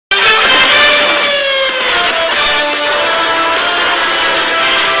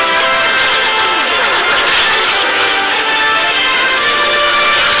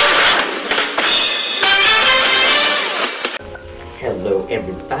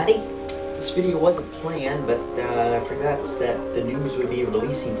everybody. This video wasn't planned, but I forgot that the news would be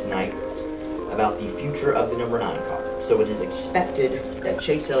releasing tonight about the future of the number 9 car. So it is expected that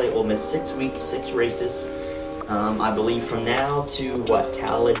Chase Elliott will miss 6 weeks, 6 races, I believe from now to, what,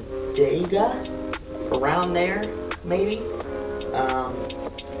 Talladega? Around there, maybe?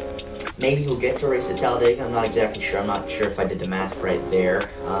 Maybe he'll get to race at Talladega, I'm not exactly sure. I'm not sure if I did the math right there.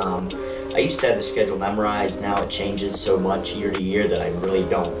 I used to have the schedule memorized, now it changes so much year to year that I really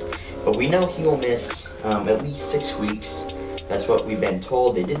don't. But we know he will miss at least 6 weeks. That's what we've been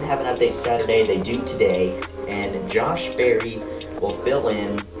told. They didn't have an update Saturday, they do today. And Josh Berry will fill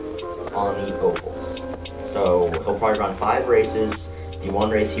in on the ovals. So he'll probably run 5 races. The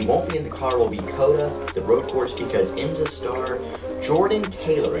one race he won't be in the car will be COTA, the road course, because IMSA star Jordan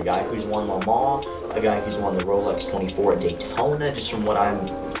Taylor, a guy who's won Le Mans, a guy who's won the Rolex 24 at Daytona, just from what I'm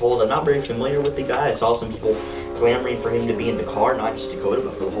told. I'm not very familiar with the guy. I saw some people clamoring for him to be in the car, not just COTA,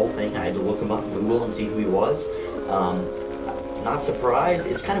 but for the whole thing. I had to look him up, Google, and see who he was. Not surprised.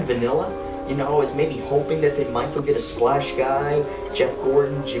 It's kind of vanilla. You know, I was maybe hoping that they might go get a splash guy, Jeff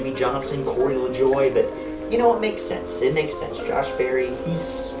Gordon, Jimmy Johnson, Corey LaJoie, but you know, it makes sense. It makes sense. Josh Berry,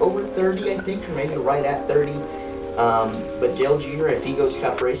 he's over 30, I think, or maybe right at 30. But Dale Jr., if he goes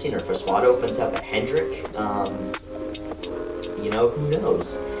Cup racing, or if a spot opens up at Hendrick, you know, who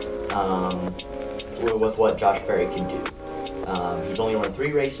knows with what Josh Berry can do. He's only run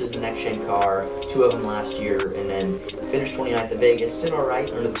 3 races in the next-gen car, 2 of them last year, and then finished 29th at Vegas. Did all right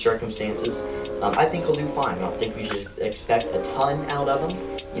under the circumstances. I think he'll do fine. I don't think we should expect a ton out of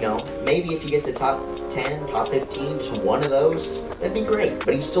him. You know, maybe if you get to top 10, top 15, just one of those, that'd be great.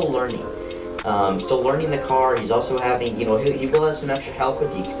 But he's still learning. Still learning the car. He's also having, you know, he will have some extra help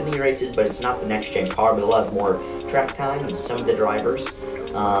with the Xfinity races, but it's not the next-gen car, but he'll have more track time with some of the drivers.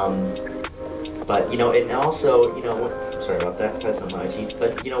 But, you know, and also, you know, sorry about that, that's on my teeth,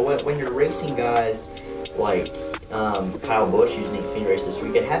 but, you know, when you're racing guys like Kyle Busch using the Xfinity race this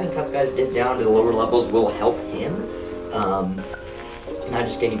weekend, having Cup guys dip down to the lower levels will help him. Not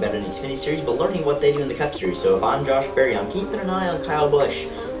just getting better in the Xfinity Series, but learning what they do in the Cup Series. So if I'm Josh Berry, I'm keeping an eye on Kyle Busch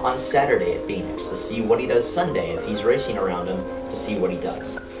on Saturday at Phoenix to see what he does Sunday if he's racing around him, to see what he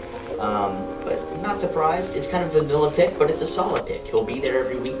does. But not surprised. It's kind of a vanilla pick, but it's a solid pick. He'll be there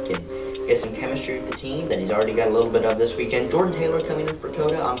every week and get some chemistry with the team that he's already got a little bit of this weekend. Jordan Taylor coming in for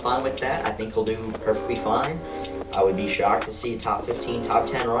COTA, I'm fine with that. I think he'll do perfectly fine. I would be shocked to see a top 15, top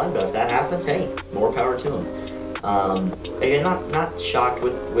 10 run, but if that happens, hey, more power to him. Again, not shocked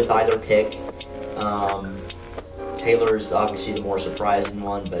with either pick. Taylor's obviously the more surprising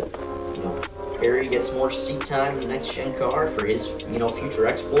one, but you know, Berry gets more seat time in the next gen car for his, you know, future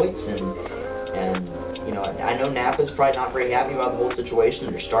exploits, and you know, I know Napa's probably not very happy about the whole situation.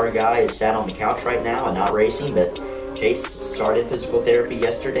 Their star guy is sat on the couch right now and not racing, but Chase started physical therapy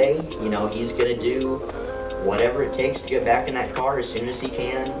yesterday. You know, he's gonna do whatever it takes to get back in that car as soon as he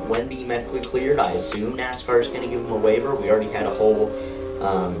can when being medically cleared. I assume NASCAR is going to give him a waiver. We already had a whole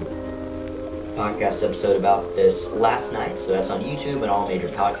podcast episode about this last night, so that's on YouTube and all major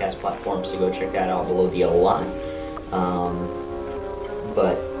podcast platforms, so go check that out below the yellow line.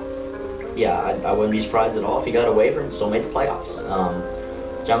 But yeah, I wouldn't be surprised at all if he got a waiver and still made the playoffs.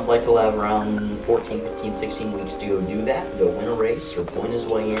 Sounds like he'll have around 14, 15, 16 weeks to go do that, go win a race or point his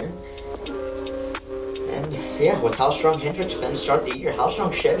way in. And yeah, with how strong Hendrick's been to start the year, how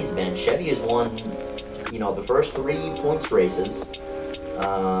strong Chevy's been. Chevy has won, you know, the first 3 points races.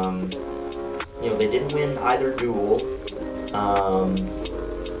 You know, they didn't win either duel.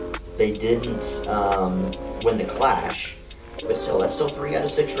 They didn't win the Clash. But still, that's still 3 out of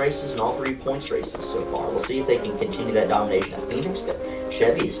 6 races and all 3 points races so far. We'll see if they can continue that domination at Phoenix. But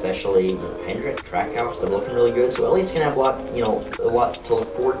Chevy, especially, you know, Hendrick, Trackhouse, they're looking really good. So Elliott's gonna have a lot to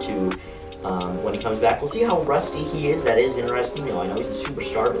look forward to. When he comes back. We'll see how rusty he is. That is interesting. You know, I know he's a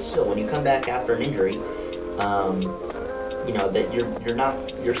superstar, but still, when you come back after an injury, you know, that you're not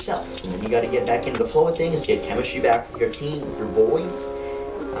yourself. And then you got to get back into the flow of things, get chemistry back with your team, with your boys.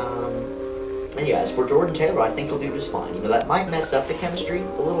 And yeah, as for Jordan Taylor, I think he'll do just fine. You know, that might mess up the chemistry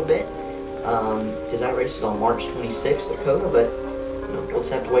a little bit, because that race is on March 26th at COTA, but you know, we'll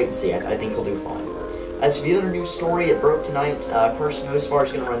just have to wait and see. I think he'll do fine. As for the other news story, it broke tonight. Carson Hocevar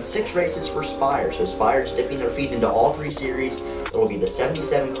is going to run 6 races for Spire. So Spire is dipping their feet into all 3 series. There will be the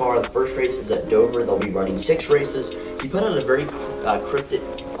 77 car. The first race is at Dover. They'll be running 6 races. He put out a very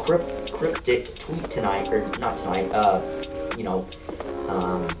cryptic tweet tonight, or not tonight, you know,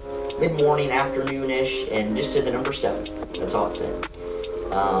 mid-morning, afternoonish, and just said the number 7. That's all it said.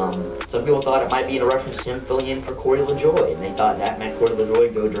 Some people thought it might be in a reference to him filling in for Corey LaJoie, and they thought that meant Corey LaJoie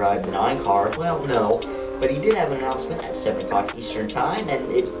would go drive the 9 car. Well, no. But he did have an announcement at 7 o'clock Eastern Time,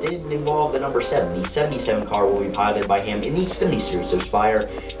 and it did involve the number 7. The 77 car will be piloted by him in the Xfinity Series. So Spire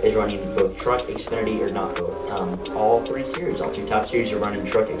is running both Truck, Xfinity, or not both, all 3 series. All 3 top series are running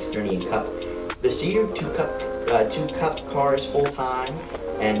Truck, Xfinity, and Cup. This year, 2 Cup cars full-time,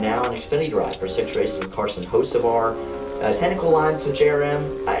 and now an Xfinity drive for 6 races with Carson Hocevar. Technical lines with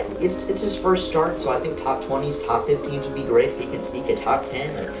JRM, it's his first start, so I think top 20s, top 15s would be great. If he can sneak a top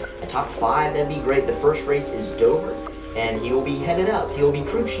 10 or a top 5, that'd be great. The first race is Dover, and he will be headed up. He will be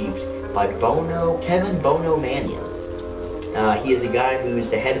crew chiefed by Kevin Bono Manion. He is a guy who's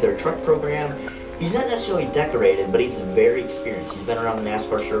the head of their truck program. He's not necessarily decorated, but he's very experienced. He's been around the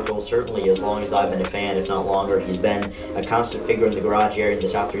NASCAR circles certainly as long as I've been a fan, if not longer. He's been a constant figure in the garage area in the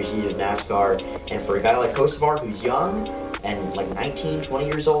top 3 seasons of NASCAR. And for a guy like Hocevar, who's young and like 19, 20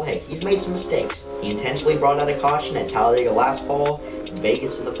 years old, hey, he's made some mistakes. He intentionally brought out a caution at Talladega last fall,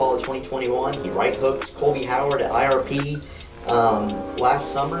 Vegas in the fall of 2021. He right-hooked Colby Howard at IRP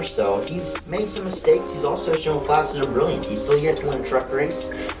last summer, so he's made some mistakes. He's also shown flashes of brilliance. He's still yet to win a truck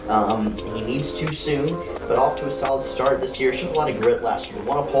race. He needs to soon, but off to a solid start this year. Showed a lot of grit last year.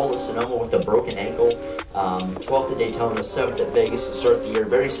 Won a pole at Sonoma with a broken ankle. 12th at Daytona, 7th at Vegas to start the year.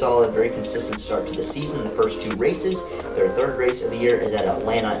 Very solid, very consistent start to the season. The first 2 races. Their 3rd race of the year is at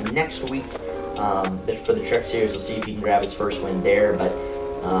Atlanta next week for the Truck Series. We'll see if he can grab his first win there, but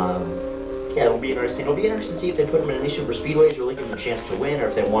yeah, it'll be interesting. It'll be interesting to see if they put him in any super speedways, really give him a chance to win, or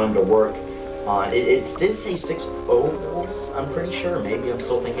if they want him to work on. It did say 6 ovals, I'm pretty sure. Maybe I'm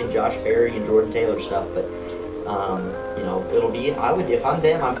still thinking Josh Berry and Jordan Taylor stuff, but you know, it'll be. If I'm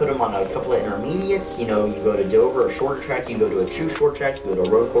them, I put him on a couple of intermediates. You know, you go to Dover, a shorter track. You go to a true short track. You go to a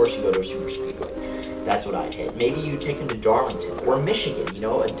road course. You go to a super speedway. That's what I'd hit. Maybe you take him to Darlington or Michigan. You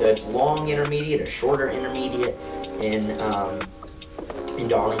know, a long intermediate, a shorter intermediate in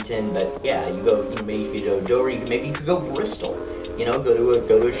Darlington. But yeah, you go. You know, maybe you could go Dover. Maybe you could go Bristol. You know, go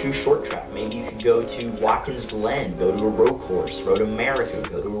to a true short track. Maybe you could go to Watkins Glen. Go to a road course. Road America.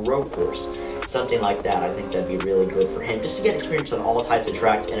 Go to a road course. Something like that. I think that'd be really good for him, just to get experience on all types of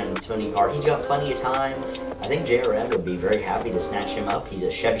tracks in an Xfinity car. He's got plenty of time. I think JRM would be very happy to snatch him up. He's a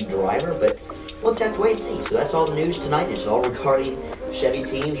Chevy driver, but we'll just have to wait and see. So that's all the news tonight. It's all regarding Chevy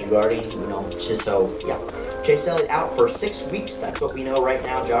teams, regarding, you know, just so, yeah. Chase Elliott out for 6 weeks. That's what we know right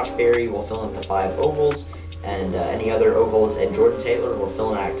now. Josh Berry will fill in the 5 ovals, and any other ovals, and Jordan Taylor will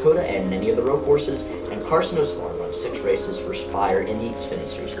fill in at COTA and any other road courses, and Carson Hocevar runs 6 races for Spire in the Xfinity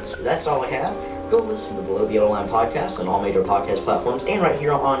Series this year. That's all I have. Go listen to the Below the Yellow Line podcast on all major podcast platforms and right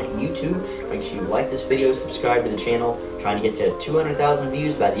here on YouTube. Make sure you like this video, subscribe to the channel. Trying to get to 200,000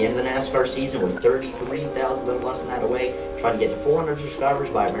 views by the end of the NASCAR season. We're 33,000, a little less than that away. Trying to get to 400 subscribers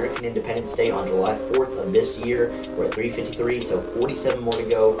by American Independence Day on July 4th of this year. We're at 353, so 47 more to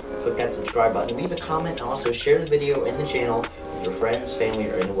go. Click that subscribe button, leave a comment, and also share the video in the channel with your friends, family,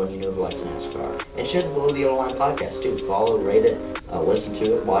 or anyone you know who likes NASCAR. And share the Below the Yellow Line podcast too. Follow, rate it, listen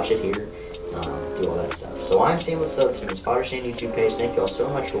to it, watch it here. Do all that stuff. So I'm Sam with Subs from the Spotter Shane YouTube page. Thank you all so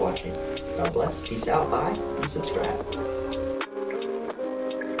much for watching. God bless, peace out, bye, and subscribe.